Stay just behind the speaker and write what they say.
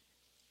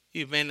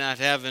You may not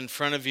have in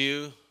front of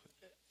you,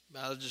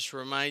 I'll just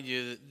remind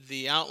you that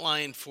the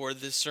outline for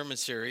this sermon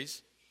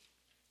series.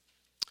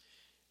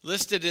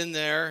 Listed in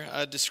there,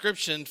 a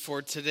description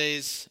for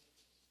today's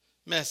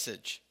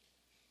message.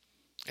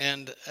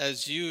 And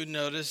as you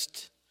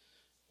noticed,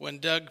 when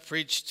Doug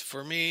preached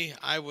for me,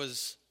 I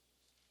was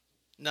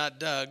not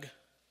Doug.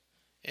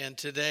 And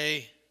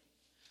today,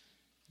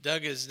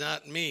 Doug is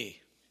not me.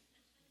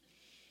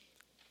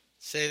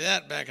 Say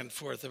that back and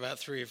forth about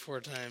 3 or 4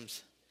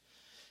 times.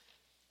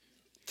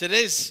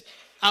 Today's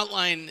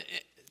outline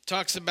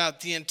talks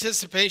about the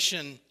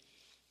anticipation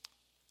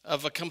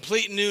of a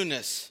complete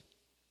newness.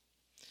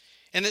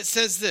 And it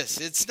says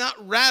this: it's not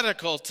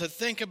radical to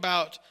think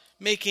about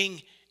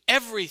making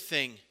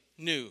everything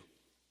new.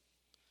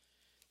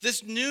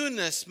 This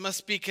newness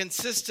must be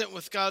consistent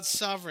with God's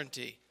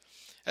sovereignty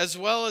as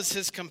well as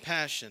his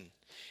compassion.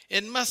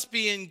 It must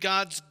be in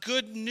God's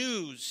good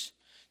news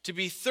to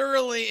be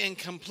thoroughly and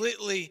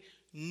completely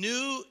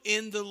new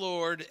in the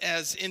Lord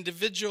as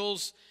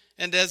individuals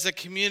and as a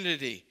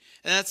community.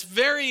 And that's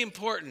very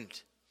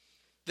important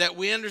that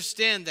we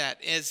understand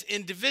that as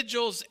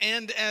individuals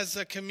and as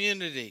a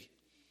community.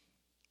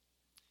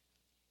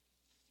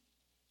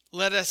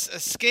 Let us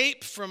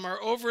escape from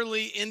our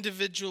overly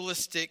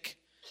individualistic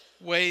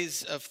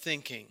ways of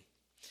thinking.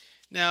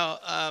 Now,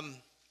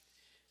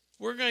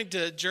 we're going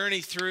to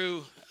journey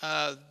through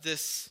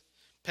this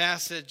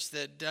passage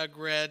that Doug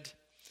read,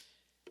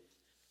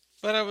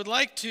 but I would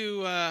like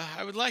to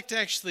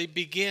actually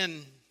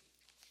begin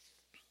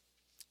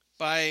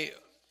by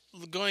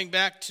going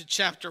back to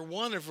chapter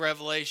 1 of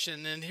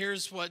Revelation, and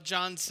here's what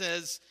John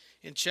says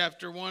in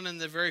chapter 1 in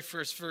the very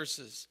first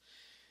verses.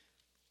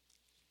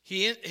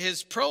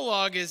 His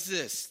prologue is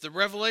this: the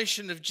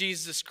revelation of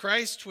Jesus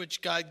Christ,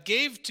 which God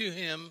gave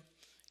him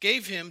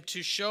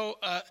to show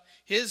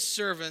his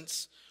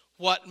servants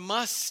what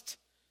must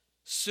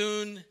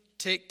soon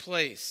take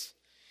place.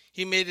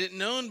 He made it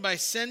known by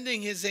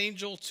sending his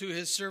angel to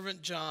his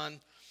servant John,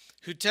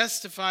 who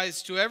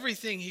testifies to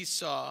everything he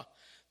saw,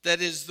 that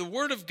is the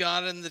word of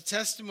God and the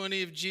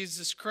testimony of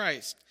Jesus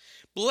Christ.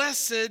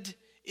 Blessed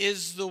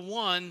is the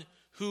one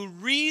who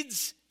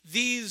reads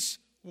these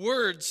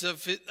words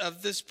of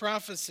this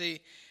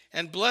prophecy,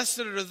 and blessed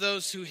are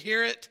those who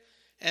hear it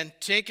and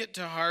take it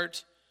to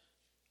heart,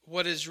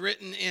 what is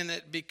written in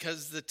it,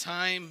 because the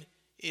time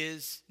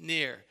is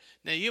near.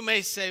 Now you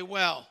may say,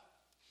 well,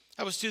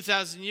 that was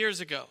 2,000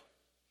 years ago.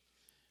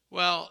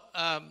 Well,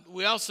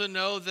 we also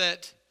know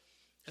that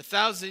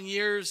 1,000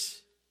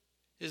 years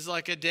is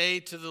like a day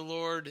to the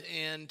Lord,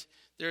 and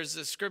there's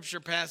a scripture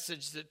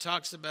passage that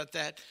talks about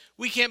that.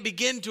 We can't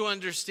begin to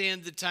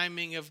understand the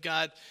timing of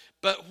God,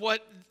 but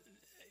what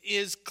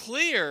is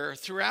clear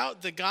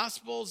throughout the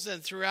Gospels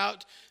and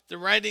throughout the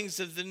writings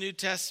of the New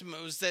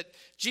Testament was that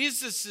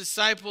Jesus'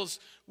 disciples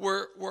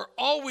were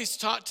always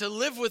taught to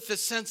live with a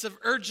sense of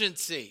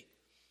urgency,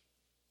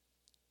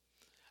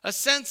 a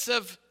sense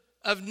of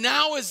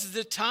now is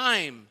the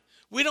time.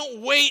 We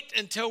don't wait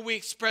until we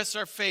express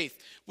our faith.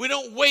 We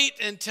don't wait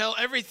until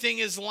everything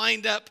is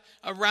lined up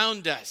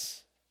around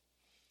us.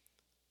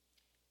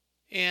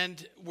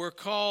 And we're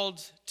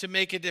called to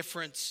make a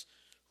difference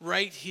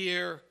right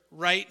here,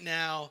 right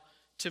now,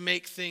 to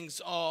make things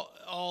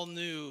all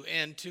new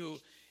and to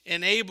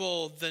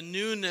enable the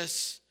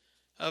newness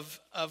of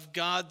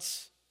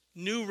God's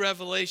new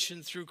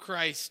revelation through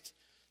Christ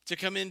to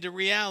come into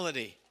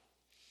reality.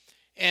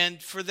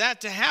 And for that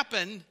to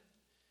happen,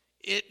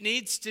 it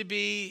needs to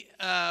be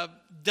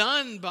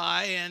done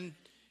by and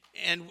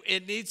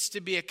it needs to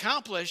be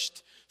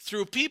accomplished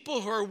through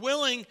people who are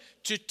willing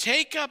to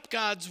take up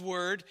God's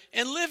word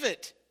and live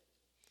it.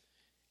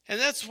 And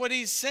that's what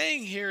he's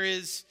saying here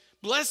is,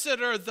 blessed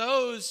are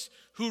those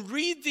who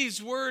read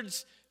these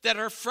words that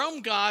are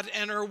from God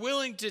and are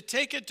willing to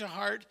take it to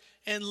heart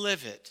and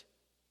live it.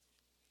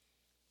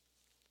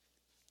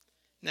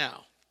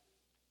 Now,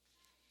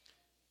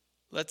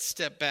 let's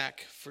step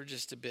back for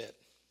just a bit.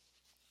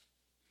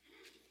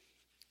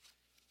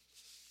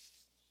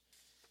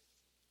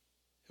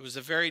 It was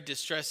a very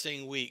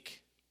distressing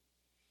week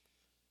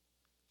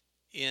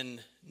in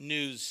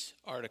news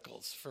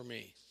articles for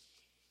me.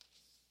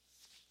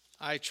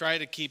 I try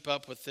to keep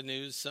up with the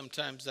news.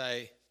 Sometimes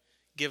I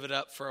give it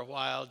up for a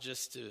while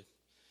just to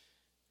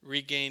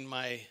regain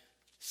my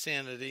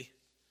sanity.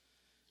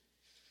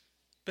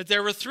 But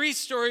there were 3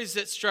 stories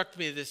that struck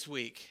me this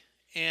week,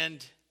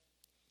 and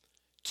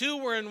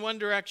 2 were in one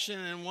direction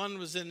and 1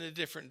 was in a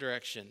different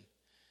direction.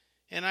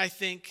 And I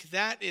think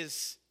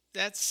that's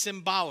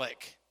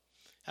symbolic.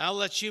 I'll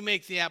let you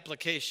make the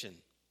application.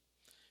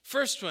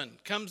 First one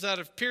comes out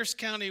of Pierce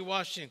County,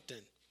 Washington.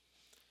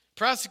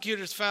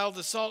 Prosecutors filed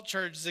assault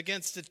charges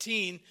against a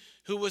teen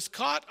who was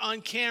caught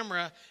on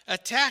camera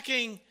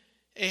attacking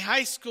a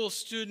high school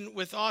student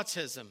with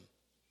autism.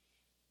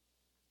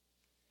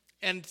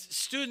 And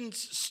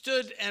students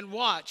stood and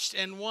watched,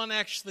 and one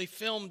actually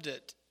filmed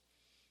it.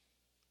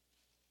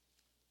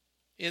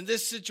 In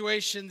this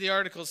situation, the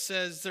article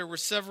says there were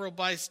several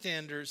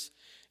bystanders.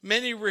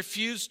 Many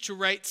refused to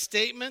write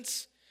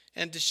statements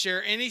and to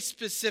share any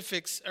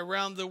specifics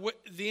around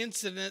the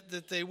incident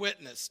that they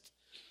witnessed.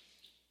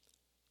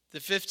 The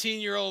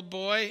 15-year-old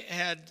boy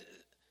had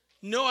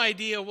no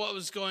idea what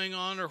was going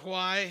on or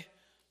why,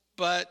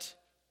 but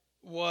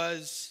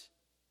was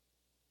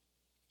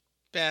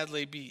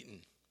badly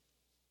beaten.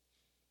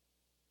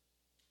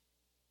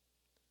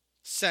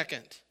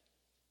 Second,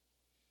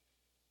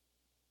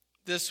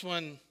 this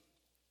one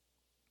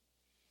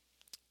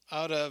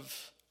out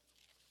of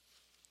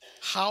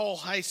Howell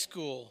High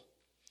School,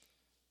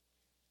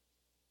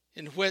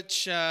 in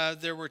which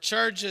there were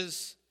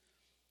charges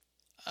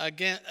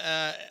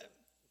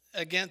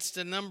against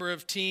a number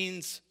of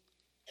teens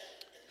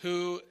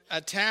who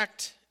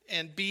attacked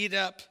and beat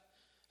up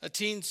a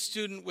teen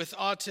student with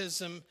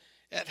autism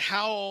at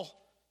Howell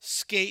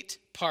Skate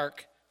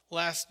Park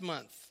last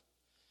month.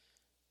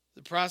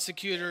 The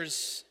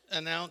prosecutors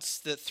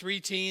announced that 3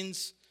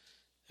 teens,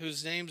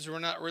 whose names were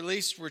not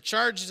released, were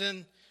charged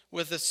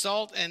with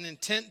assault and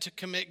intent to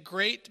commit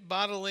great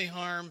bodily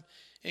harm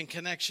in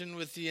connection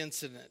with the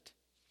incident.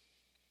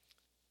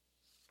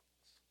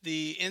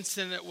 The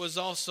incident was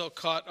also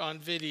caught on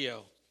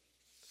video.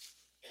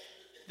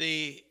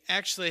 They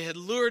actually had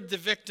lured the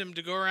victim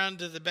to go around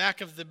to the back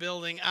of the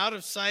building, out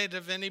of sight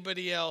of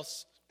anybody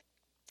else.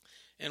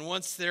 And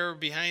once they were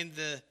behind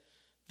the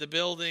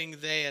building,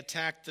 they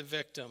attacked the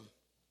victim,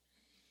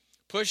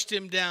 pushed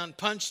him down,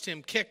 punched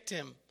him, kicked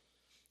him,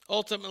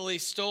 ultimately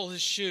stole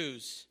his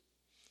shoes.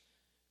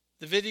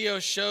 The video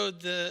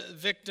showed the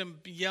victim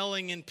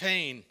yelling in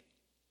pain.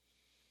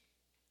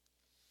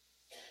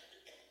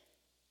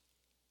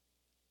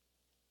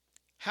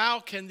 How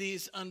can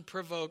these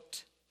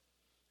unprovoked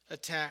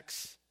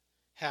attacks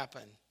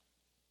happen?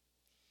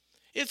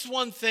 It's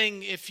one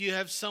thing if you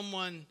have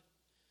someone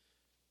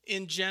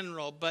in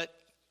general, but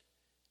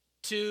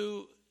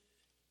to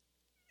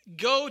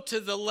go to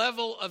the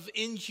level of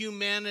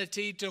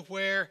inhumanity to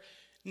where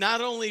not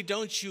only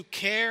don't you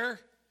care,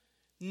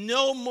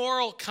 no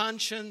moral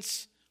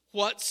conscience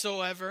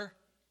whatsoever,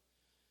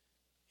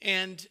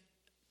 and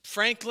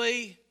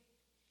frankly,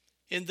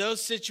 in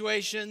those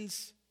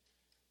situations,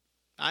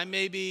 I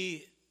may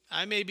be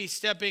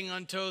stepping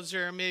on toes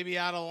or maybe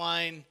out of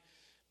line,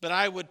 but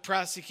I would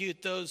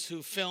prosecute those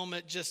who film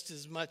it just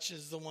as much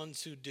as the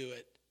ones who do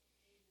it.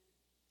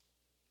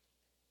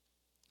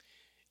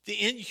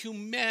 The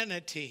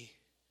inhumanity.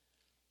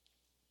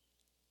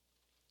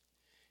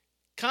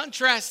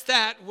 Contrast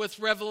that with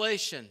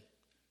Revelation,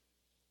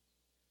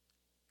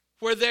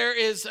 where there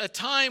is a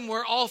time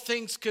where all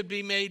things could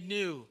be made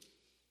new,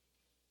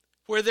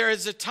 where there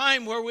is a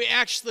time where we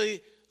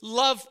actually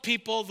love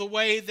people the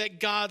way that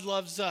God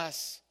loves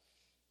us,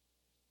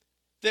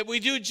 that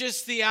we do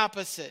just the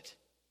opposite.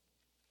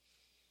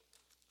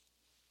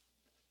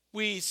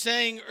 We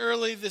sang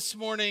early this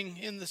morning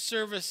in the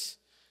service,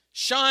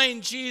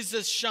 "Shine,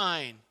 Jesus,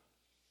 shine."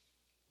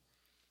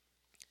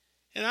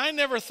 And I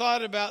never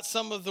thought about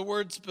some of the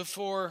words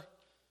before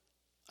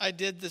I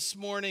did this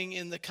morning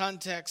in the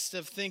context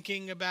of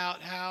thinking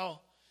about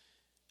how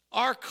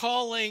our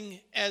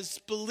calling as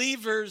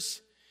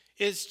believers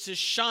is to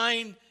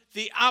shine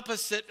the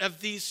opposite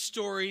of these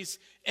stories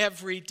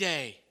every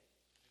day.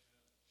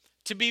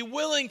 To be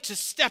willing to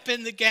step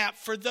in the gap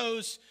for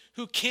those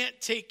who can't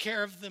take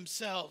care of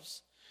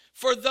themselves,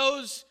 for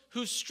those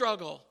who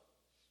struggle,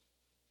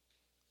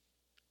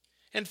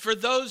 and for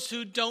those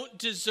who don't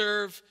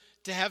deserve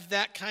to have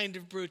that kind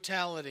of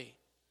brutality.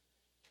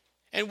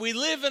 And we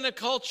live in a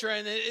culture,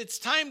 and it's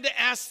time to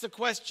ask the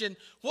question,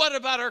 what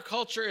about our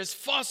culture is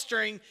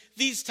fostering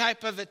these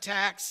type of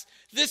attacks,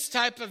 this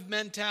type of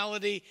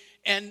mentality,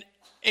 and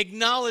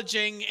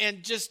acknowledging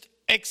and just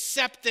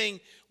accepting,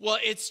 well,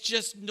 it's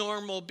just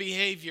normal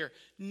behavior.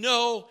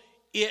 No,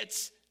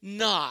 it's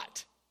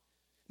not.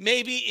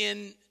 Maybe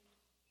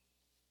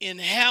in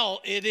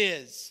hell it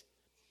is,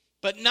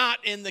 but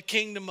not in the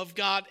kingdom of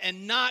God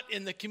and not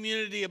in the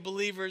community of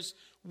believers.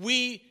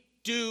 We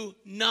do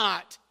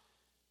not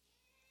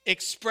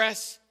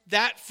express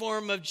that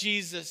form of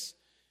Jesus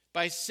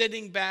by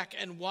sitting back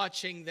and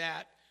watching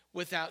that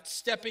without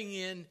stepping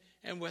in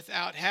and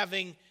without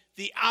having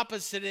the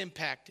opposite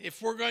impact.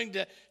 If we're going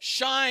to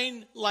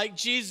shine like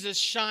Jesus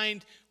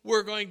shined,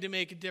 we're going to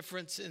make a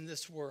difference in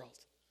this world.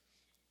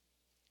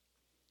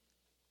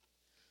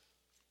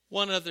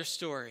 One other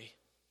story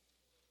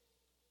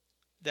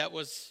that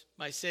was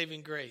my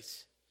saving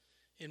grace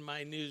in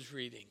my news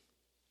reading.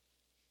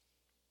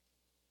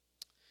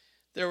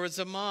 There was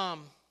a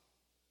mom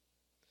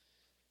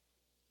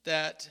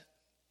that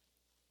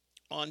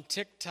on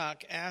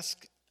TikTok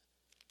asked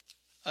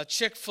a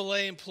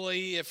Chick-fil-A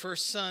employee if her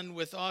son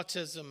with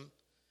autism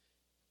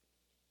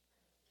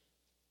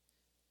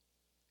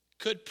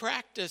could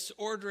practice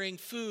ordering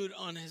food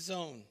on his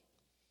own.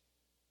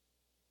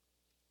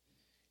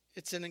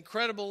 It's an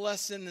incredible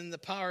lesson in the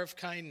power of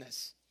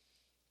kindness.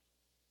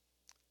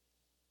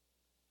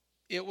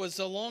 It was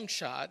a long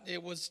shot.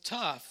 It was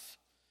tough.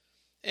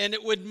 And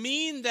it would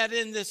mean that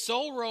in this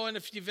sole row, and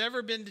if you've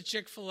ever been to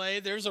Chick-fil-A,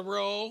 there's a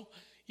row.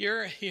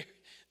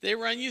 They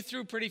run you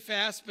through pretty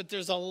fast, but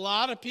there's a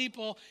lot of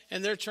people,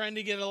 and they're trying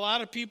to get a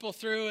lot of people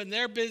through, and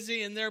they're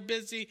busy, and they're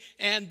busy,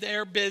 and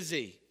they're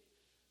busy.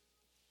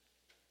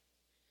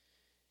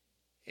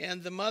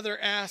 And the mother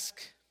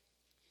asked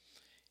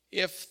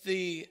if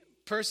the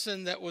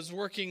person that was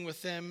working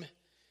with them,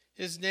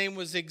 his name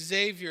was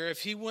Xavier,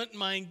 if he wouldn't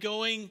mind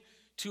going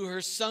to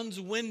her son's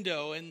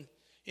window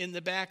in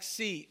the back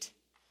seat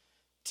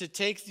to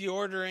take the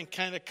order, and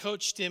kind of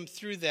coached him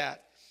through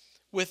that.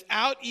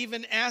 Without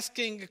even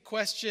asking a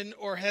question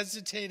or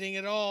hesitating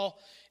at all,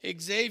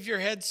 Xavier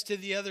heads to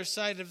the other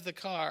side of the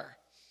car.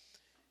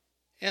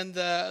 And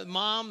the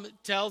mom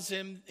tells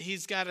him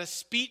he's got a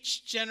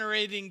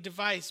speech-generating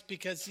device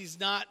because he's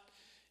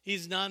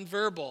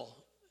nonverbal.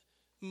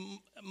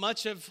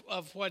 Much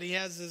of what he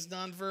has is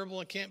nonverbal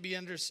and can't be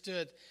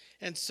understood.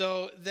 And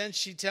so then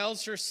she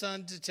tells her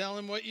son to tell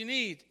him what you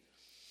need.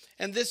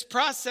 And this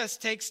process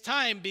takes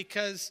time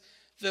because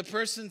the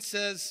person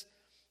says,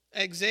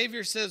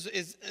 Xavier says,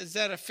 is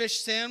that a fish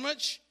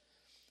sandwich?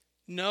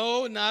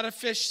 No, not a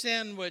fish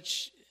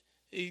sandwich.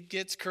 He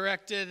gets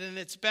corrected, and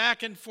it's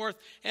back and forth.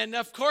 And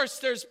of course,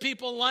 there's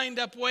people lined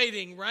up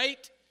waiting,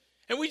 right?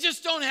 And we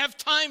just don't have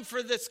time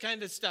for this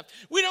kind of stuff.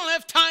 We don't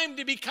have time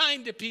to be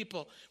kind to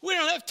people. We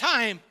don't have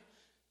time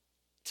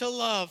to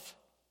love.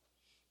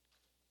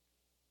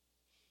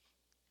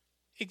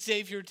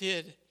 Xavier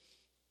did.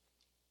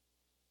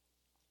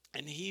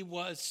 And he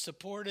was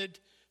supported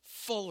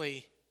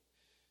fully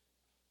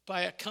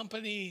by a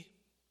company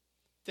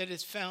that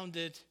is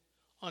founded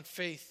on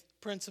faith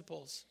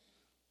principles.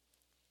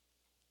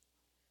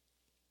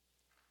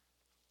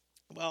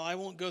 Well, I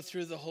won't go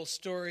through the whole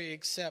story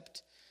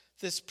except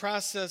this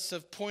process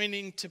of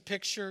pointing to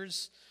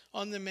pictures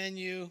on the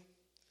menu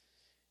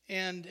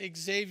and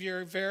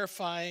Xavier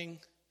verifying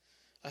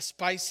a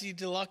spicy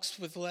deluxe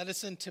with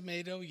lettuce and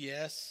tomato,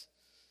 yes.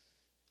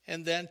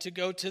 And then to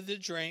go to the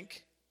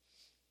drink.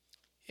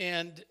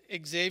 And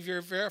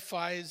Xavier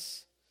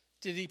verifies,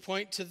 did he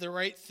point to the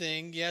right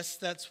thing? Yes,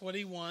 that's what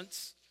he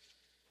wants.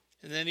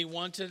 And then he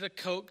wanted a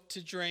Coke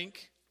to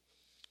drink.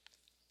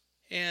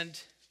 And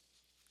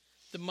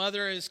the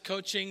mother is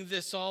coaching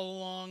this all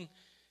along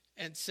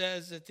and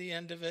says at the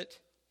end of it,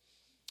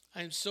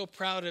 I'm so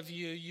proud of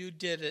you. You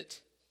did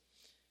it.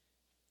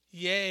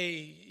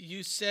 Yay,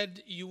 you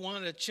said you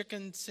want a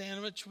chicken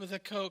sandwich with a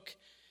Coke,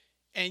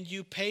 and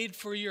you paid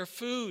for your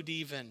food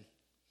even.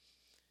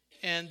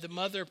 And the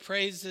mother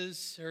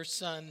praises her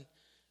son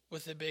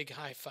with a big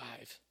high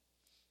five.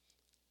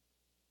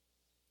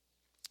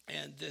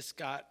 And this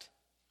got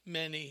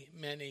many,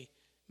 many,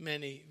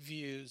 many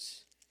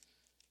views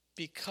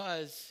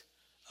because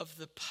of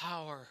the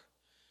power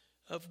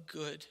of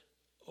good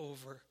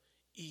over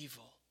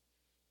evil.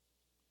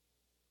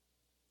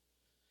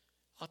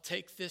 I'll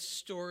take this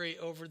story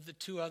over the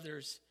two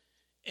others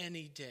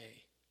any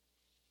day.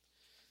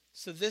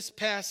 So this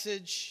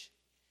passage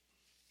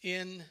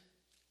in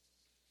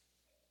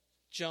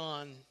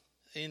John,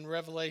 in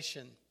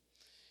Revelation,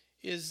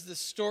 is the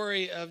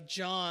story of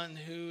John,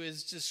 who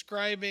is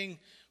describing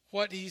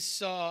what he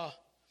saw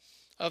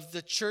of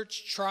the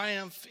church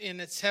triumph in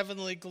its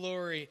heavenly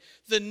glory,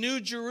 the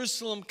new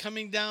Jerusalem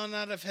coming down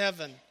out of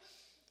heaven.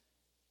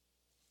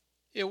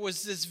 It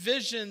was this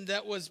vision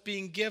that was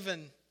being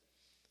given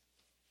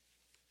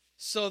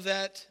so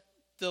that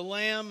the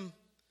Lamb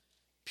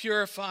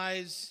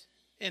purifies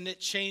and it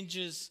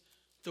changes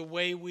the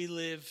way we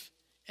live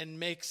and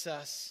makes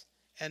us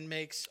and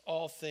makes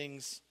all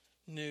things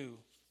new.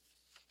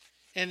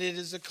 And it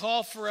is a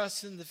call for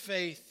us in the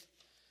faith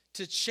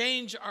to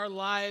change our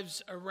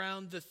lives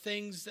around the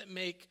things that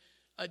make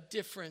a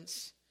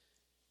difference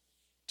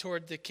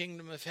toward the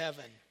kingdom of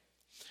heaven.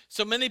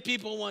 So many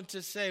people want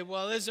to say,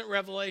 well, isn't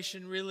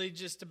Revelation really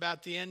just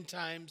about the end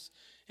times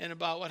and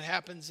about what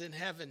happens in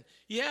heaven?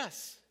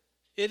 Yes,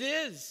 it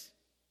is.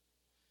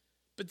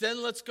 But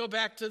then let's go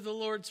back to the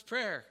Lord's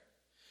Prayer.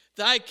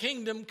 Thy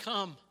kingdom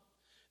come,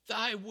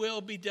 thy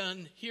will be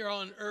done here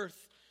on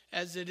earth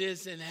as it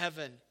is in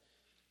heaven.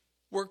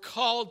 We're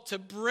called to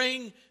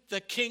bring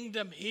the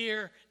kingdom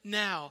here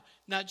now,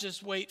 not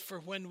just wait for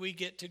when we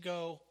get to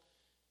go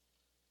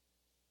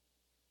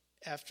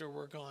after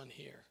we're gone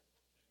here.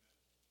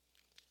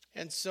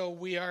 And so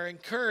we are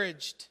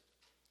encouraged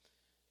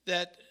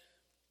that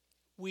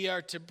we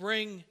are to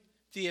bring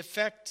the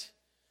effect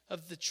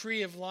of the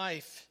tree of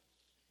life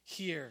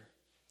here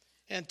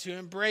and to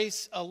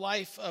embrace a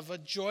life of a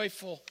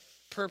joyful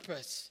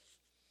purpose,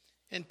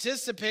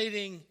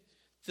 anticipating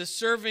the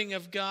serving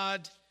of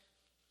God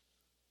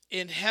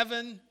in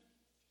heaven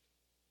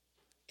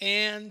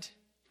and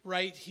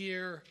right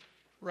here,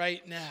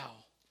 right now.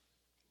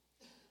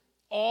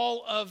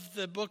 All of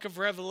the book of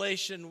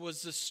Revelation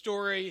was the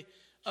story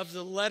of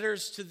the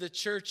letters to the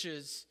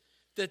churches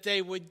that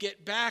they would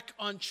get back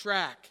on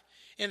track.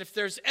 And if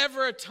there's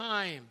ever a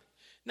time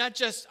not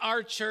just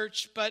our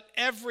church, but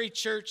every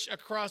church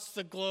across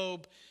the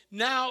globe.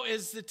 Now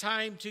is the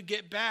time to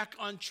get back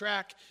on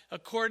track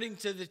according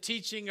to the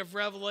teaching of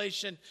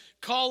Revelation,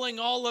 calling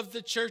all of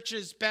the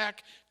churches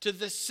back to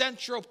the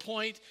central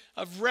point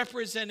of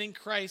representing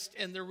Christ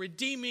and the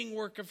redeeming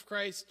work of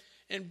Christ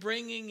and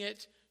bringing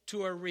it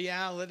to a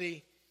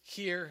reality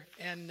here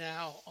and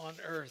now on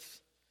earth.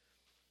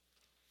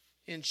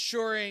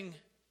 Ensuring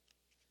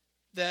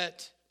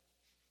that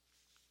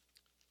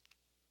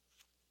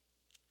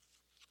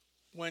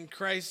when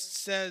Christ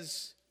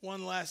says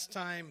one last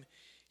time,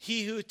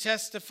 "He who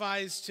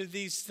testifies to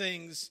these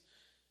things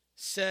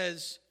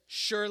says,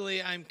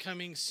 'Surely I'm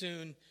coming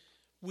soon,'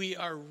 we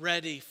are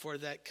ready for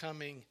that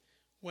coming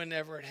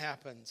whenever it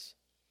happens."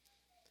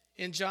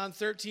 In John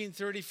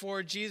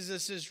 13:34,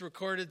 Jesus is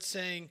recorded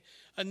saying,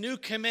 "A new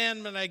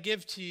commandment I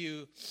give to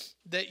you,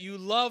 that you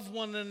love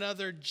one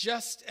another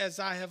just as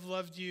I have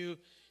loved you,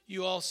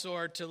 you also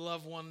are to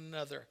love one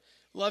another."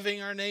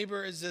 Loving our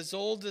neighbor is as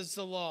old as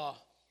the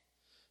law.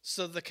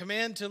 So the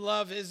command to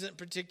love isn't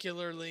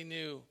particularly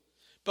new.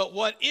 But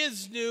what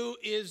is new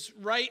is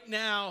right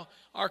now,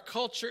 our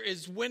culture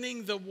is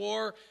winning the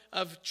war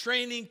of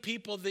training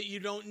people that you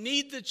don't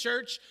need the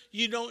church,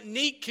 you don't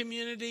need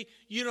community,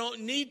 you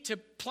don't need to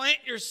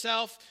plant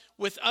yourself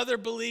with other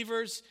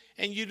believers,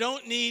 and you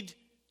don't need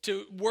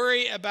to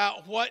worry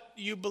about what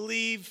you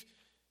believe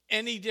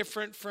any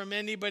different from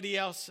anybody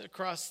else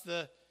across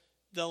the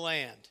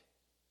land.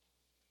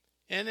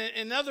 And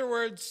in other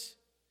words,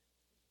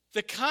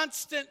 the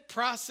constant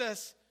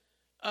process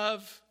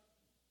of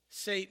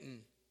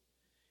Satan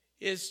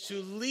is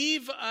to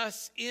leave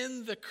us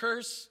in the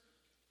curse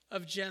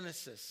of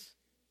Genesis.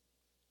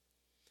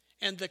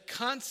 And the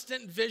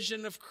constant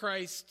vision of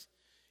Christ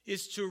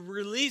is to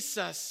release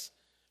us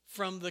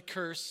from the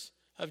curse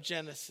of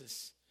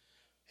Genesis.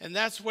 And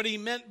that's what he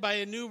meant by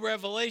a new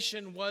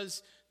revelation,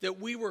 was that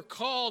we were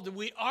called,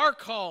 we are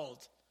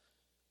called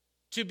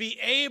to be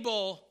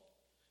able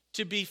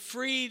to be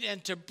freed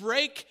and to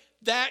break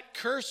that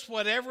curse,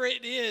 whatever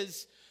it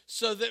is,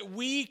 so that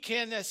we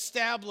can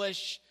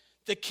establish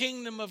the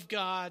kingdom of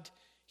God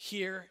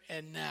here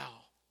and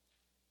now.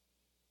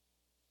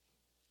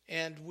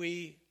 And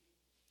we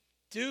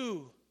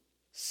do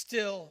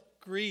still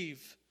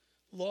grieve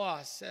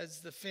loss,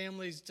 as the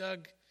families,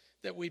 Doug,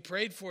 that we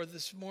prayed for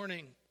this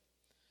morning,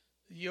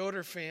 the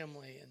Yoder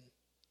family and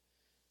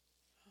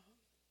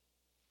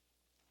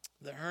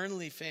the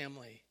Hernley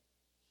family,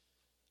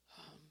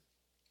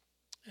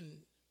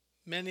 and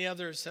many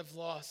others have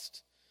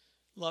lost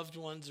loved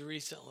ones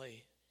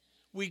recently.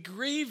 We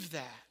grieve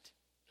that.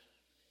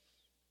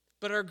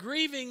 But our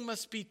grieving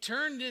must be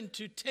turned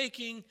into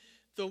taking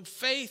the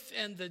faith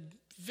and the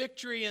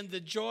victory and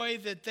the joy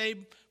that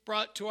they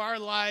brought to our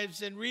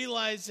lives and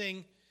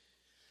realizing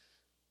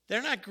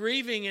they're not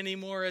grieving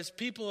anymore as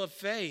people of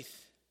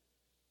faith.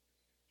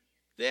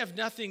 They have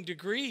nothing to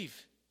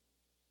grieve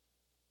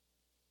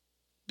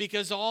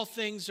because all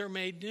things are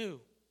made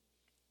new.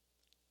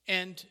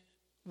 And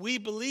we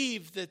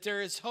believe that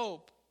there is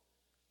hope.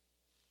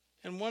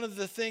 And one of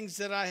the things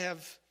that I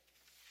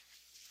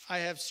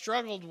have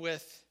struggled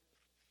with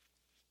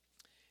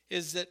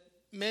is that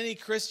many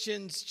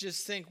Christians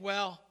just think,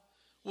 well,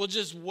 we'll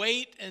just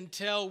wait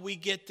until we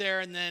get there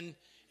and then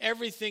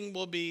everything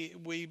will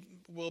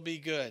be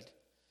good.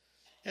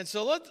 And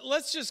so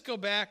let's just go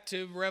back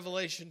to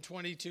Revelation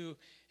 22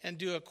 and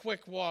do a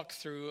quick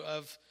walkthrough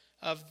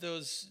of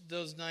those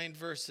 9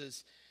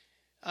 verses.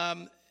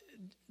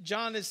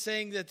 John is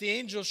saying that the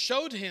angel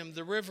showed him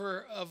the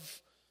river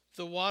of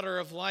the water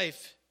of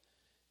life,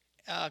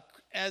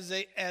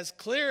 as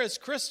clear as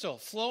crystal,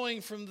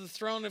 flowing from the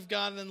throne of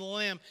God and the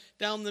Lamb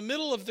down the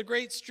middle of the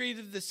great street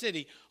of the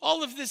city.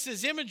 All of this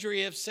is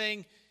imagery of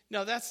saying,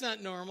 no, that's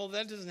not normal.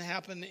 That doesn't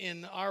happen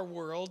in our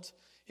world.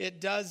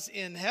 It does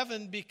in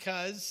heaven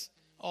because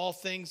all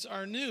things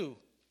are new.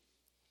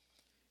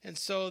 And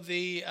so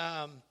the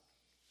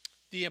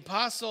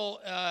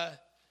apostle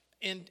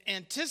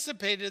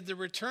anticipated the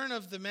return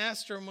of the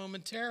master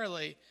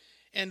momentarily,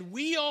 and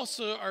we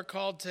also are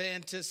called to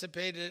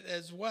anticipate it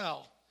as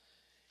well.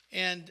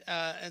 And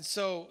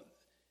so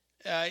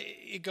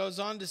it goes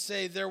on to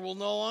say there will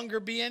no longer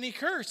be any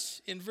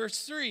curse in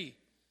verse 3.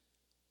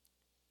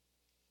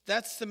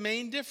 That's the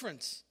main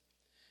difference.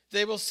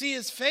 They will see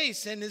his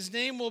face and his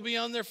name will be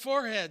on their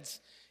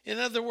foreheads. In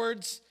other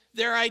words,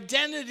 their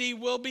identity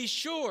will be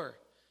sure.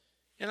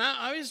 And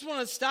I just want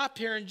to stop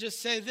here and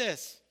just say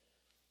this.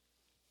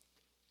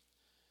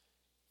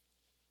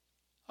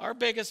 Our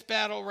biggest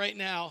battle right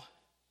now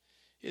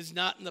is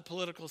not in the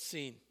political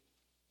scene.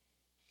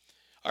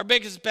 Our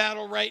biggest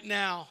battle right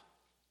now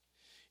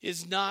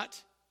is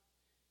not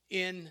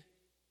in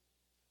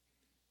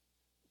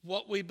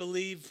what we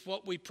believe,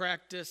 what we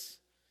practice.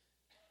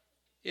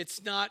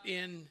 It's not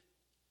in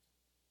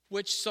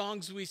which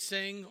songs we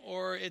sing,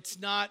 or it's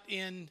not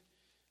in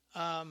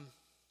how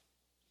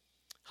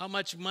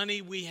much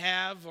money we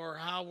have or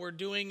how we're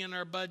doing in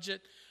our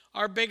budget.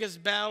 Our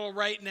biggest battle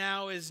right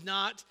now is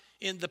not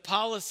in the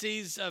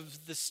policies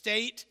of the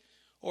state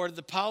or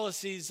the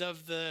policies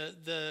of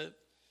the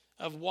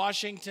of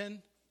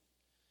Washington.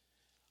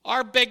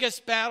 Our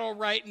biggest battle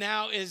right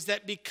now is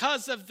that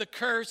because of the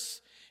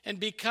curse and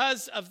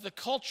because of the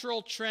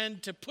cultural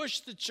trend to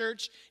push the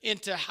church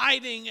into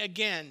hiding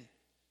again,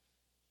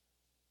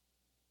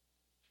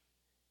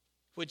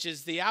 which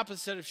is the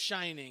opposite of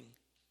shining,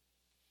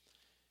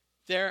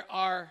 there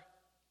are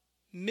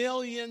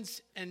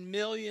millions and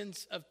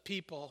millions of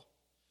people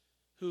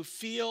who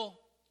feel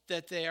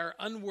that they are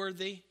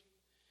unworthy,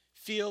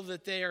 feel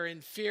that they are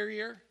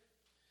inferior,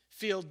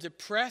 feel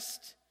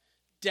depressed,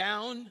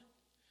 down,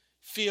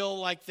 feel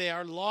like they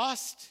are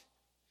lost,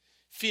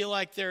 feel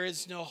like there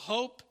is no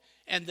hope,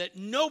 and that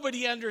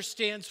nobody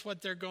understands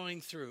what they're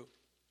going through.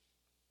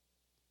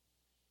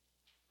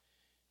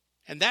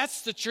 And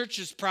that's the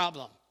church's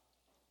problem.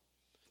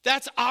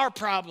 That's our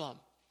problem.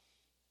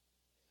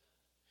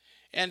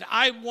 And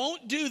I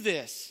won't do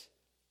this,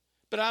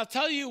 but I'll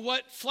tell you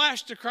what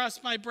flashed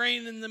across my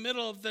brain in the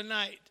middle of the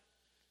night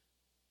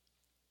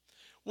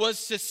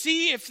was to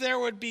see if there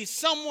would be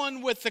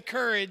someone with the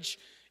courage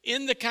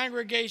in the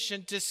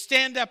congregation to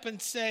stand up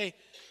and say,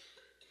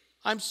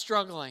 I'm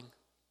struggling.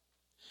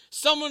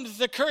 Someone with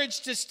the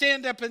courage to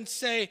stand up and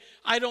say,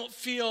 I don't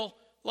feel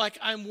like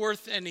I'm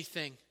worth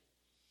anything.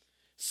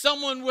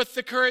 Someone with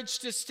the courage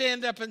to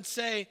stand up and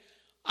say,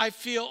 I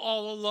feel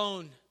all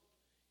alone.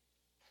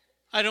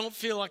 I don't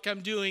feel like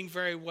I'm doing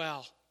very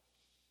well.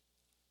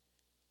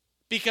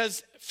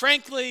 Because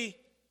frankly,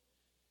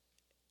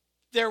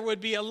 there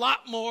would be a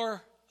lot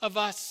more of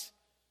us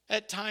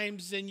at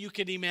times than you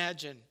could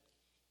imagine.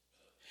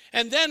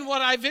 And then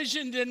what I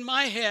visioned in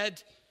my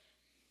head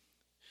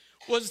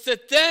was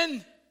that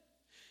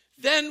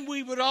then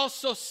we would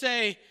also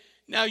say,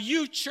 now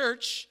you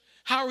church,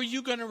 how are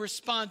you going to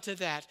respond to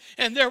that?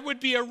 And there would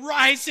be a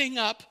rising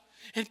up,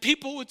 and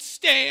people would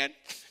stand,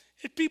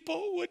 and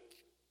people would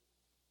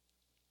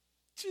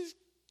just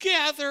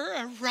gather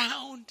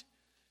around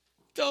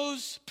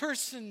those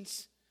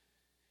persons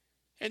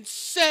and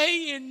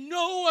say in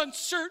no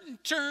uncertain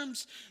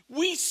terms,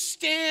 we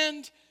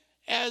stand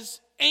as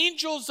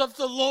angels of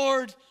the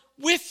Lord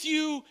with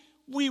you.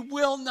 We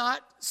will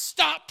not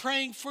stop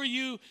praying for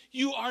you.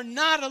 You are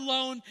not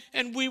alone,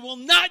 and we will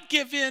not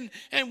give in,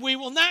 and we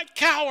will not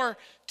cower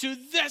to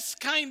this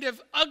kind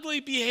of ugly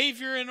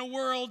behavior in a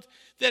world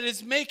that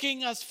is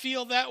making us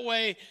feel that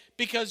way,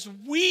 because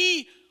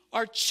we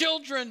are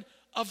children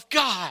of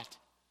God.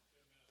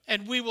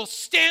 And we will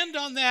stand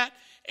on that,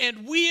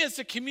 and we as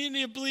a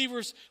community of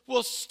believers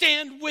will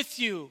stand with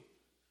you.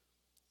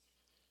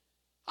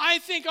 I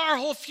think our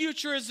whole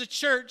future as a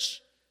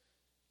church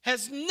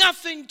has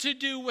nothing to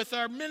do with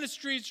our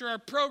ministries or our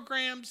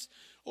programs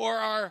or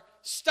our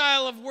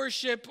style of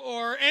worship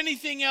or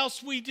anything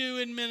else we do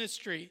in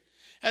ministry,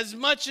 as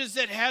much as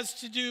it has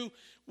to do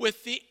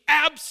with the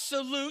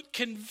absolute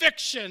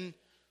conviction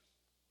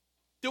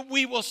that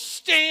we will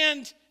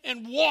stand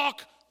and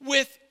walk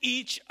with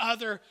each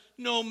other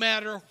no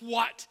matter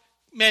what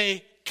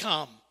may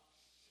come.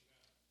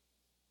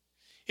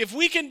 If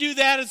we can do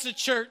that as a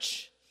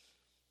church,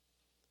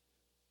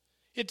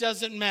 it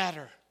doesn't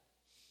matter.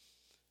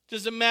 It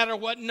doesn't matter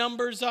what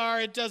numbers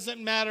are. It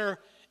doesn't matter.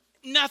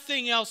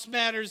 Nothing else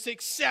matters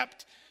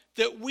except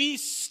that we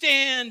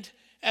stand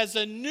as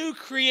a new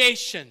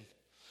creation,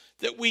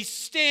 that we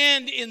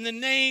stand in the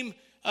name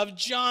of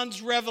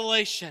John's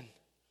revelation,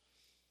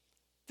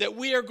 that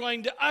we are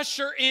going to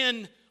usher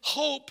in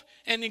hope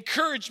and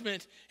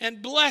encouragement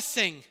and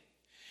blessing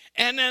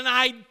and an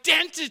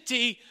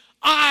identity.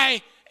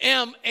 I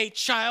am a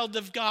child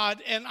of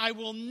God, and I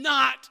will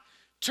not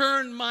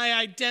turn my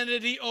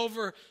identity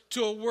over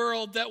to a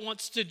world that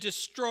wants to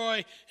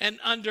destroy and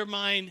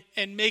undermine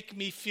and make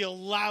me feel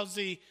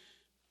lousy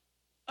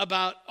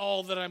about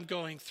all that I'm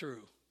going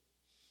through.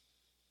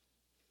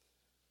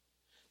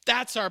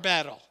 That's our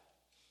battle.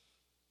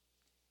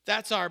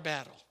 That's our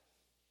battle.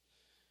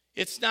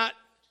 It's not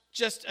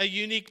just a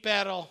unique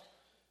battle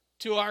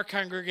to our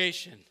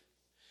congregation.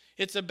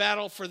 It's a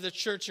battle for the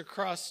church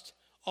across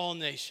all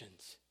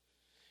nations.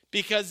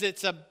 Because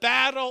it's a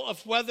battle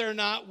of whether or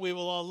not we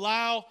will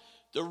allow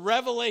the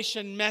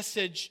revelation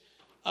message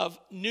of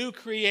new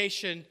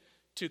creation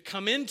to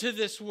come into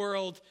this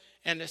world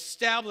and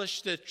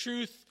establish the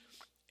truth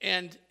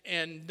and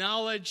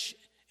knowledge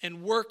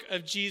and work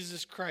of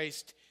Jesus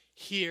Christ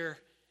here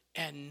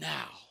and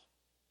now.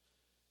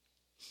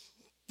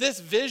 This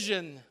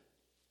vision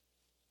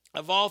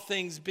of all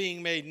things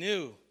being made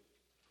new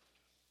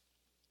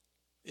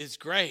is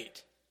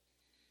great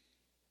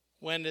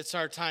when it's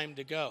our time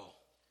to go.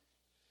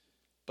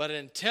 But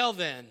until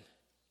then,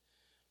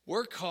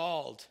 we're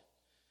called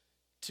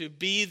to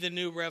be the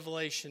new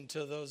revelation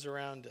to those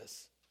around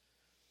us.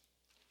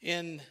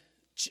 In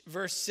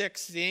verse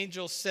 6, the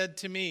angel said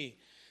to me,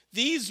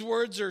 these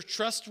words are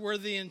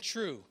trustworthy and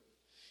true.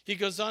 He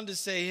goes on to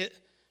say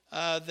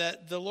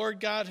that the Lord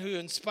God who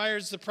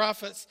inspires the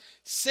prophets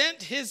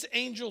sent his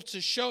angel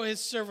to show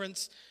his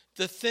servants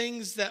the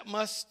things that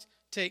must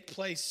take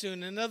place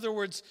soon. In other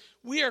words,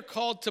 we are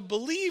called to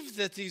believe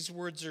that these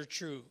words are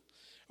true.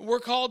 We're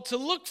called to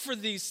look for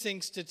these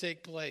things to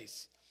take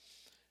place.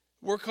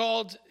 We're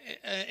called,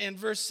 in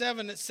verse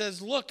 7, it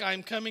says, look,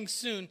 I'm coming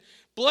soon.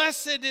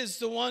 Blessed is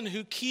the one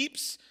who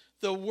keeps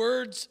the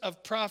words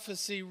of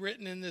prophecy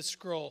written in this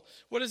scroll.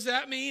 What does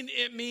that mean?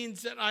 It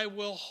means that I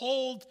will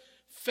hold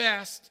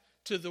fast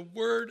to the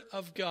word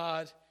of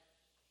God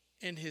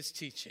and his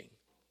teaching.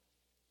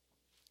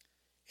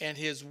 And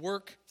his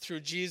work through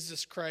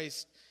Jesus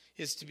Christ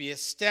is to be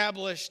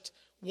established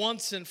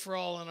once and for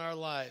all in our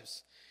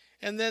lives.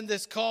 And then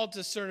this call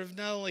to sort of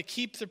not only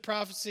keep the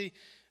prophecy,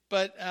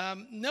 but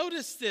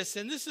notice this,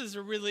 and this is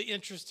a really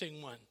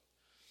interesting one.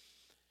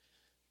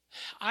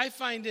 I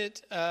find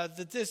it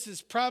that this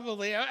is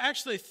probably, I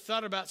actually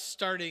thought about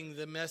starting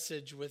the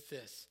message with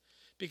this,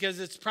 because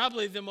it's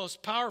probably the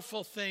most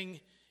powerful thing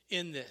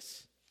in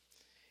this.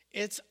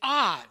 It's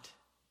odd.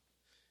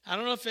 I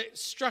don't know if it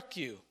struck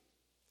you,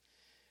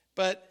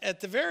 but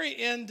at the very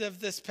end of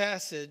this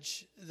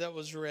passage that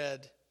was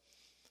read,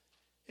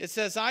 it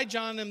says, I,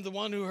 John, am the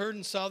one who heard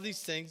and saw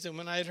these things, and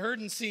when I had heard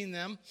and seen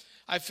them,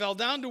 I fell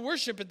down to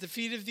worship at the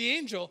feet of the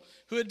angel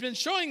who had been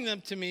showing them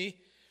to me.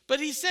 But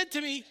he said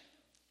to me,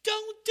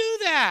 don't do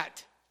that.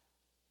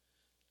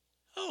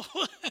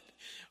 Oh,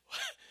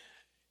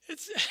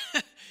 it's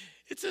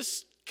a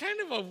kind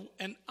of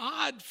an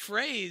odd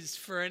phrase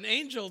for an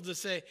angel to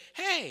say,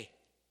 hey,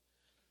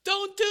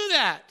 don't do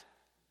that.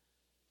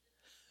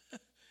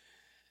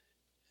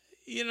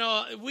 You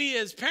know, we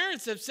as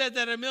parents have said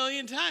that a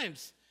million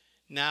times.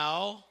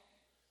 Now,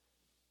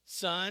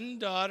 son,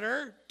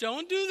 daughter,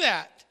 don't do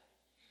that.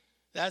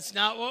 That's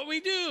not what we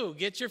do.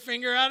 Get your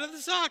finger out of the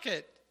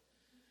socket.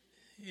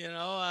 You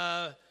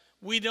know,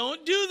 we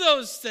don't do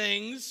those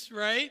things,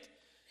 right?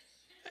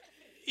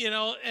 You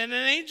know, and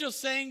an angel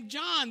saying,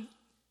 John,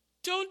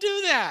 don't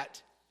do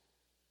that.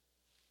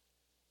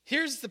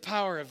 Here's the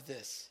power of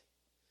this.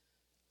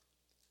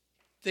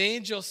 The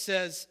angel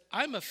says,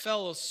 I'm a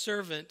fellow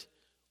servant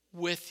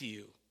with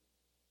you,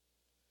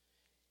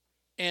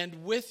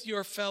 and with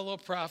your fellow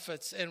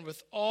prophets, and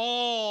with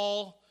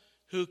all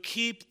who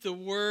keep the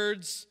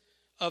words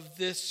of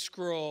this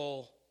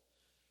scroll.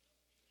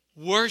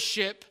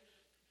 Worship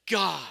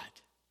God.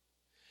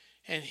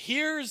 And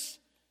here's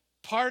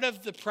part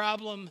of the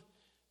problem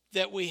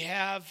that we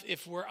have,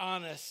 if we're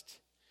honest.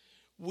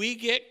 We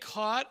get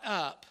caught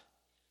up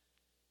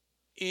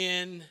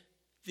in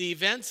the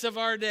events of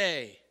our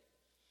day.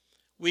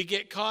 We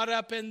get caught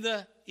up in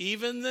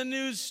even the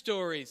news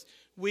stories.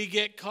 We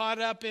get caught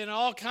up in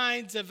all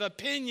kinds of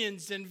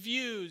opinions and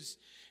views.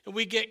 And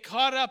we get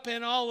caught up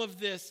in all of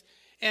this.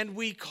 And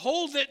we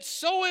hold it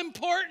so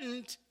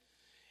important.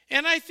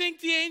 And I think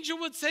the angel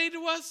would say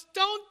to us,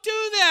 don't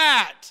do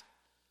that.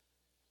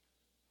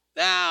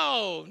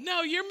 No,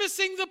 you're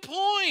missing the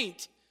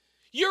point.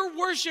 You're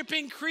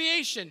worshiping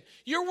creation.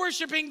 You're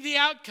worshiping the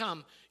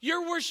outcome.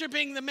 You're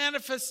worshiping the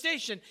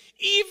manifestation.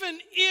 Even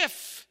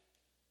if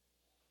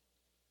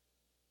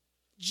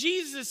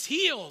Jesus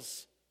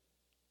heals,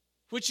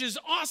 which is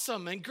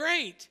awesome and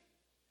great,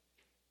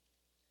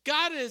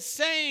 God is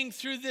saying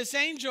through this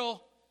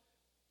angel,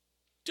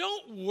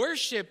 don't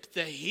worship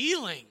the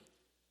healing.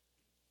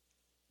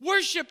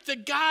 Worship the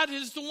God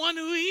who's the one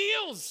who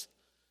heals.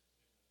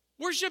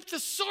 Worship the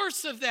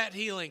source of that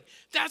healing.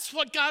 That's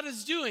what God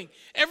is doing.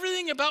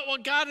 Everything about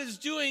what God is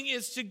doing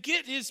is to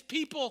get his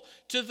people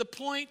to the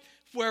point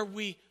where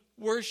we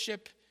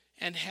worship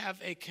and have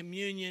a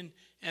communion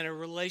and a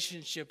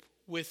relationship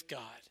with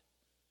God.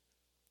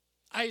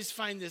 I just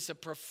find this a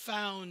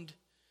profound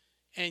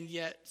and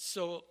yet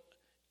so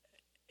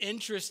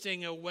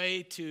interesting a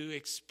way to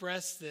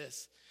express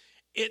this.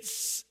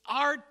 It's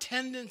our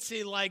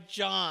tendency, like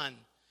John,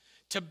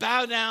 to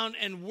bow down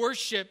and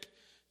worship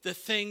the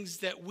things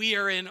that we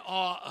are in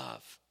awe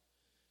of.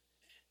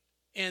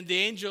 And the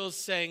angel is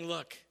saying,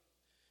 look,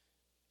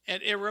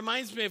 and it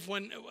reminds me of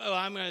when,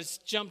 I'm going to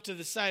jump to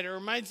the side. It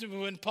reminds me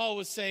of when Paul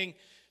was saying,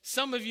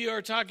 some of you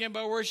are talking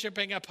about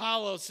worshiping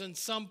Apollos and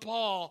some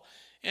Paul.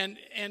 And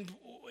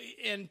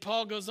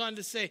Paul goes on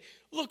to say,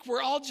 look,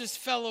 we're all just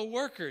fellow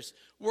workers.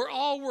 We're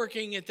all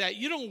working at that.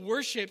 You don't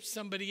worship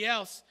somebody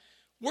else.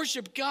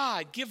 Worship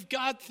God. Give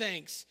God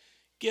thanks.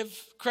 Give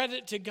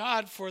credit to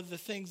God for the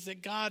things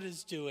that God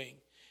is doing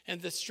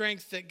and the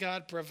strength that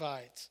God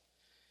provides.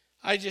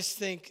 I just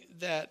think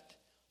that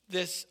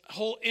this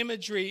whole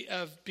imagery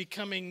of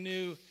becoming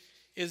new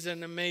is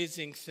an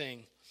amazing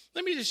thing.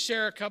 Let me just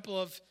share a couple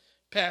of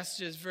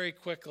passages very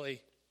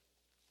quickly.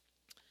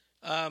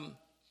 In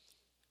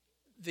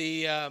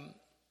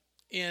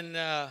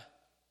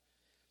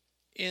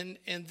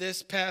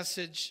this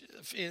passage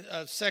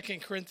of 2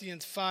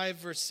 Corinthians 5,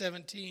 verse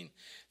 17,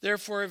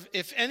 therefore,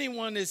 if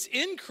anyone is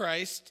in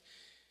Christ,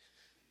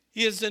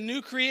 he is a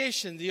new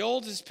creation. The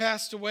old has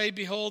passed away.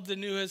 Behold, the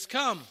new has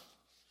come.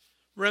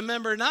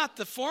 Remember not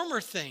the former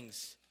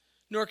things,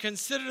 nor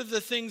consider the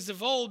things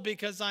of old,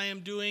 because I am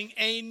doing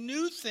a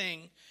new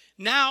thing.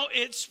 Now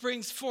it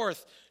springs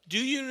forth. Do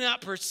you not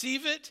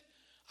perceive it?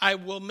 I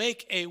will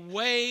make a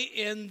way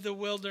in the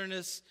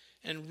wilderness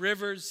and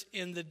rivers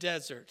in the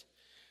desert.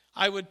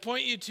 I would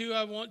point you to,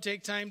 I won't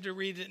take time to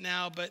read it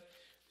now, but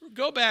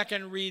go back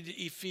and read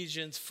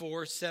Ephesians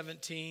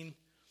 4:17.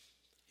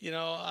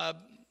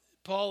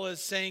 Paul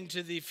is saying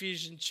to the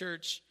Ephesian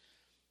church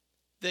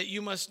that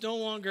you must no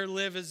longer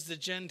live as the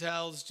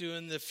Gentiles do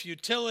in the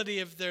futility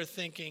of their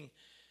thinking.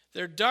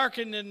 They're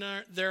darkened in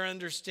their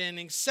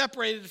understanding,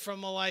 separated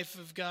from the life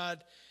of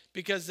God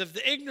because of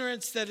the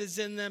ignorance that is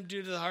in them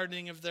due to the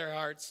hardening of their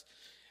hearts.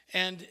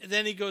 And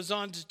then he goes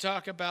on to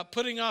talk about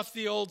putting off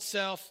the old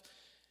self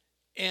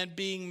and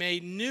being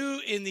made new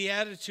in the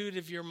attitude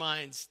of your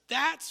minds.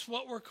 That's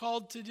what we're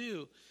called to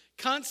do.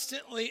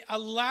 Constantly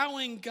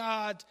allowing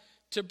God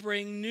to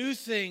bring new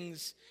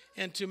things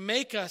and to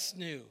make us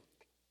new.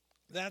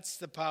 That's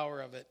the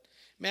power of it.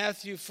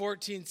 Matthew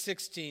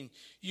 14:16.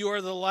 You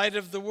are the light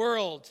of the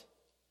world.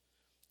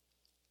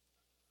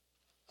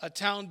 A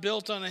town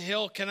built on a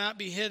hill cannot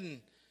be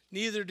hidden.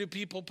 Neither do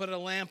people put a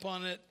lamp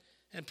on it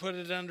and put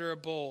it under a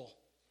bowl.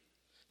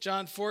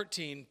 John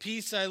 14.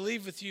 Peace I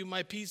leave with you,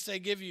 my peace I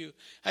give you.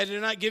 I do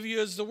not give you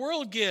as the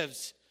world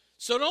gives.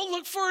 So don't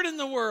look for it in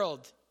the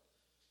world.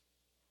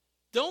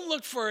 Don't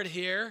look for it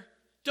here.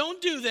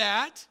 Don't do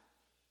that.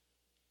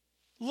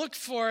 Look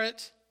for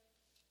it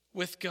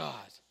with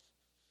God.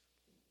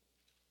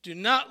 Do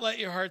not let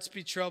your hearts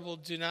be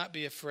troubled. Do not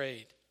be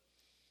afraid.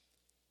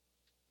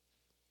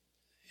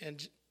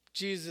 And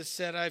Jesus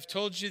said, I've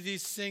told you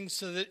these things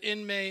so that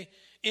in me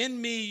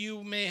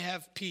you may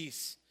have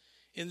peace.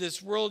 In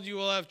this world you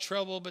will have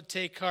trouble, but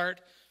take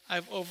heart.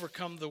 I've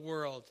overcome the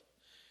world.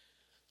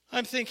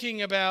 I'm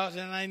thinking about,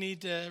 and I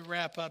need to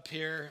wrap up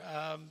here,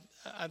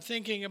 I'm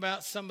thinking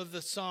about some of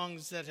the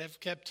songs that have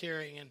kept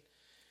hearing.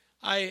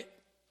 And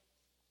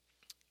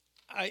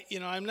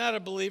I'm not a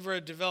believer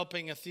of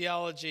developing a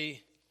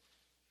theology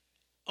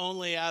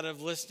only out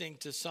of listening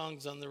to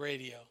songs on the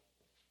radio.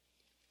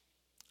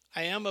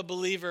 I am a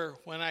believer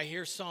when I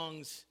hear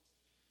songs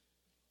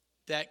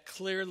that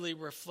clearly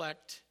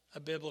reflect a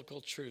biblical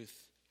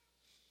truth.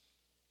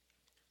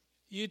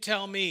 You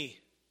tell me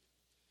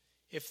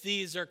if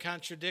these are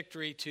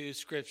contradictory to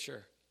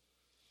Scripture.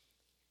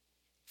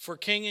 For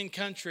king and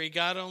country,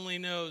 God only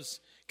knows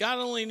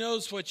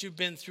what you've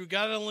been through.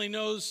 God only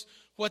knows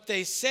what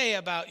they say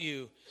about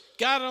you.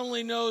 God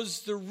only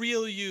knows the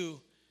real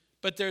you,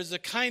 but there's a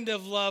kind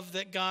of love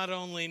that God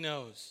only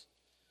knows.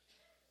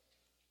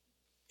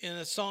 In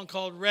a song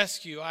called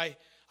Rescue, I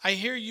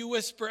hear you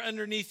whisper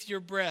underneath your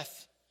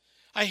breath.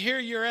 I hear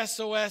your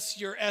SOS,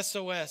 your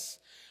SOS.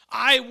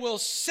 I will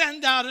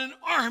send out an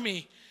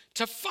army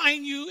to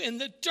find you in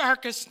the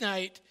darkest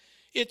night.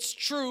 It's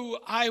true,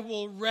 I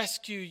will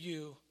rescue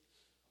you.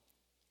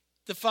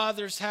 The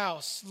Father's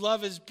house.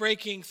 Love is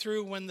breaking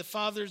through when the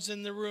Father's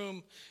in the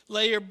room.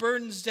 Lay your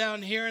burdens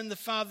down here in the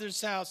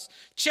Father's house.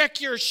 Check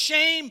your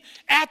shame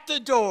at the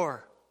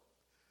door.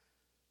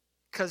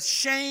 Because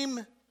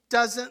shame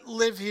doesn't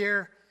live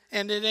here,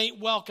 and it ain't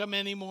welcome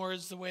anymore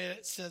is the way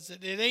it says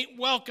it. It ain't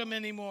welcome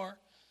anymore.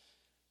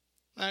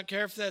 I don't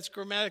care if that's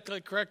grammatically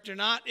correct or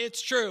not.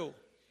 It's true.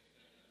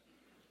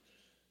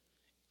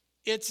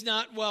 It's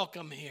not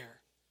welcome here.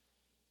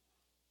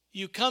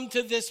 You come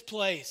to this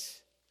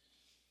place,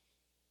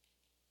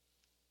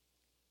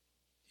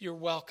 you're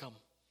welcome.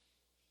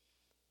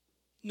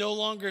 No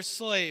longer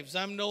slaves.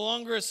 I'm no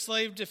longer a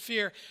slave to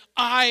fear.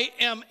 I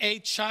am a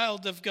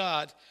child of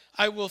God.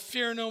 I will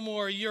fear no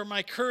more. You're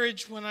my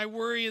courage when I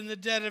worry in the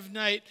dead of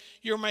night.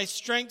 You're my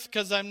strength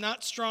because I'm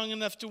not strong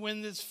enough to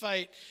win this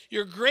fight.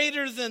 You're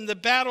greater than the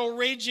battle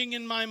raging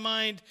in my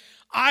mind.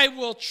 I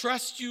will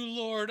trust you,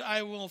 Lord.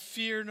 I will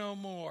fear no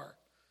more.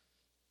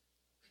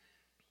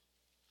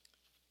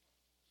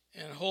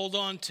 And hold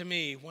on to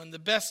me. When the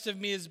best of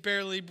me is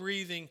barely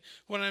breathing,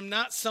 when I'm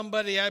not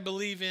somebody I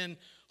believe in,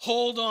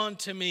 hold on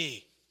to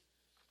me.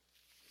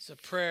 It's a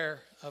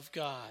prayer of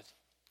God.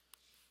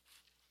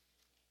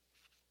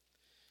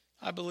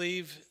 I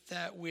believe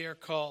that we are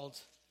called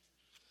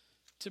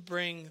to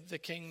bring the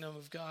kingdom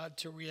of God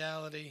to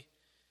reality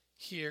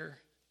here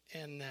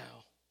and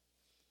now.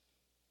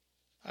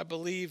 I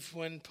believe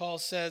when Paul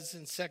says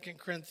in 2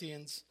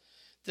 Corinthians,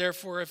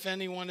 therefore, if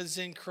anyone is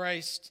in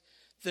Christ,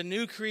 the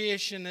new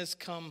creation has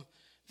come,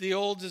 the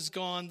old is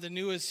gone, the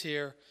new is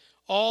here.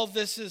 All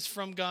this is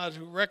from God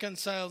who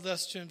reconciled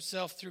us to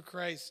himself through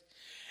Christ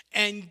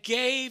and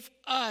gave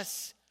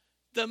us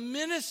the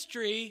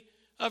ministry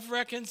of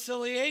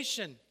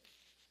reconciliation.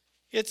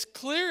 It's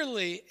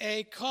clearly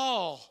a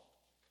call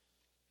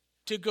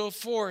to go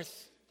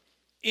forth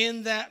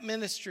in that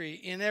ministry,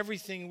 in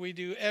everything we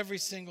do every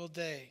single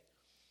day.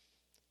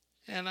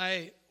 And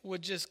I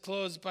would just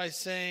close by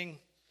saying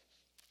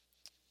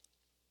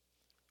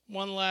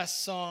one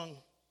last song,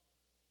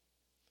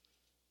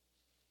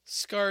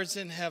 Scars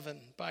in Heaven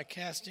by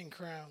Casting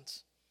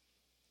Crowns.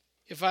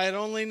 If I had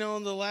only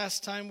known the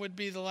last time would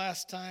be the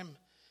last time,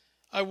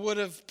 I would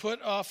have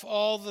put off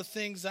all the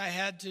things I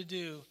had to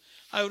do.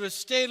 I would have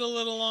stayed a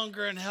little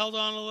longer and held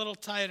on a little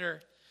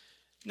tighter.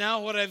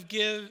 Now what I'd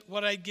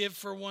give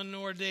for one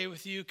more day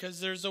with you, because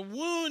there's a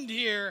wound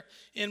here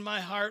in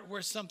my heart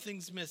where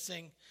something's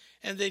missing.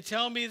 And they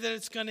tell me that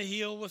it's going to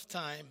heal with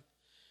time.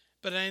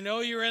 But I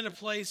know you're in a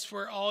place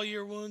where all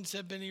your wounds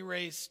have been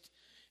erased.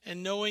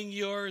 And knowing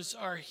yours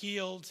are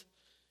healed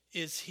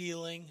is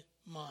healing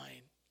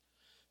mine.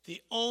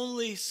 the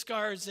only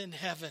scars in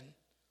heaven,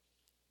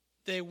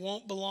 they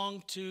won't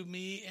belong to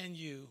me and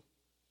you.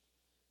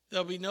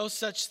 There'll be no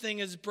such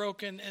thing as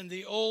broken, and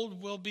the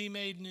old will be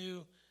made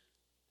new.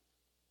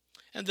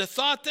 And the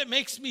thought that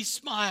makes me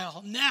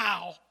smile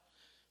now,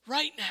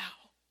 right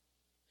now,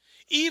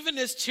 even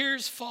as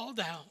tears fall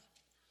down,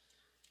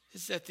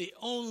 is that the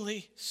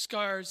only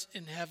scars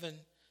in heaven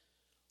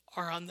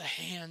are on the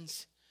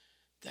hands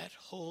that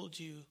hold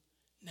you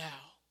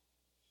now.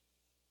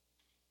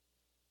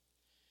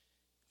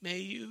 May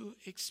you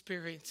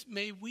experience,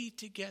 may we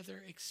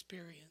together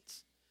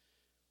experience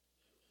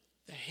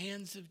the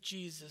hands of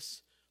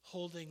Jesus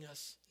holding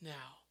us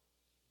now.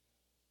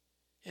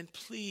 And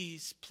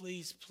please,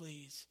 please,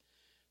 please,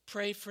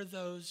 pray for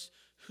those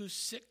who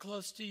sit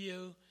close to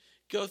you.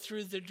 Go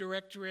through the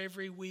directory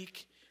every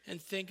week and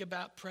think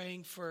about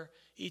praying for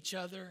each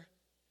other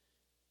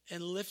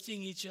and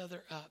lifting each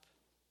other up,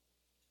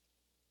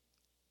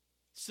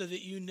 so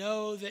that you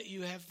know that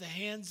you have the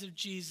hands of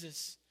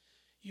Jesus.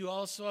 You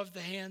also have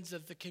the hands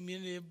of the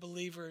community of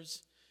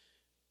believers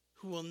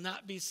who will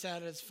not be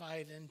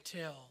satisfied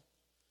until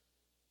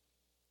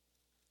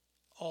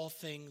all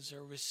things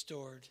are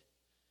restored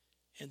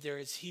and there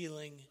is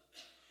healing.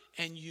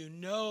 And you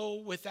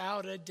know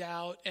without a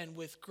doubt and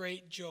with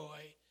great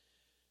joy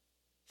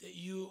that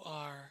you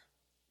are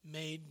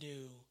made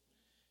new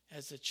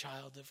as a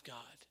child of God.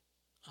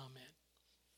 Amen.